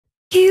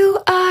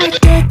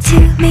to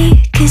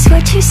me, 'cause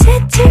what you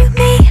said to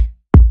me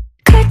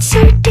cut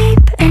so deep,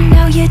 and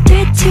now you're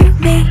dead to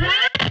me.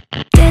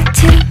 Dead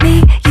to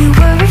me, you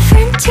were a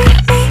friend to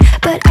me,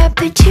 but I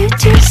put you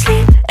to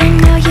sleep, and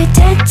now you're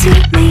dead to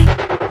me.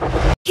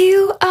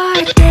 You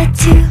are dead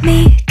to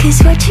me, 'cause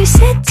what you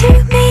said to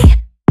me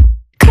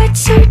cut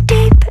so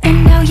deep,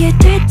 and now you're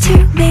dead to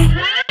me.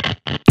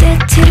 Dead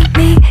to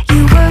me,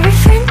 you were a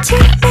friend to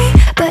me,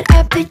 but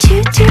I put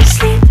you to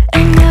sleep,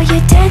 and now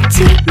you're dead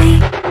to me.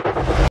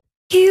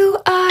 You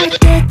are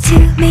dead to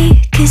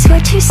me, 'cause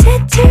what you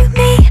said to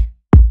me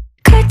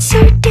cut so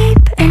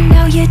deep, and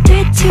now you're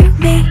dead to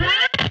me.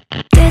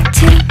 Dead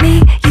to me,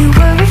 you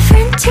were a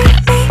friend to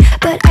me,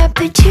 but I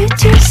put you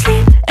to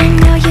sleep, and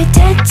now you're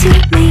dead to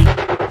me.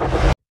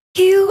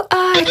 You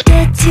are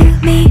dead to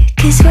me,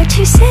 'cause what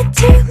you said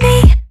to me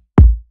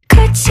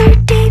cut so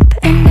deep,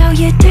 and now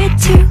you're dead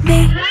to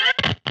me.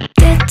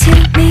 Dead to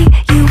me,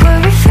 you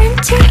were a friend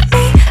to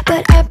me,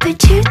 but I put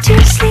you to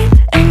sleep,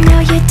 and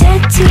now you're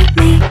dead to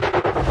me.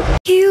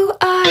 You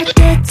are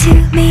dead to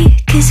me,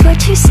 'cause what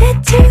you said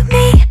to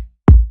me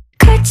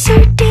cut so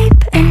deep,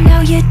 and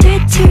now you're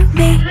dead to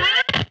me.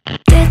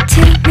 Dead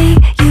to me,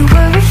 you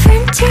were a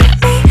friend to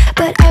me,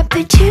 but I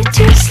put you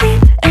to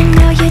sleep, and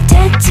now you're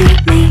dead to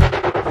me.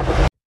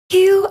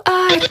 You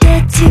are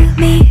dead to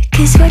me,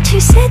 'cause what you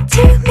said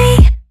to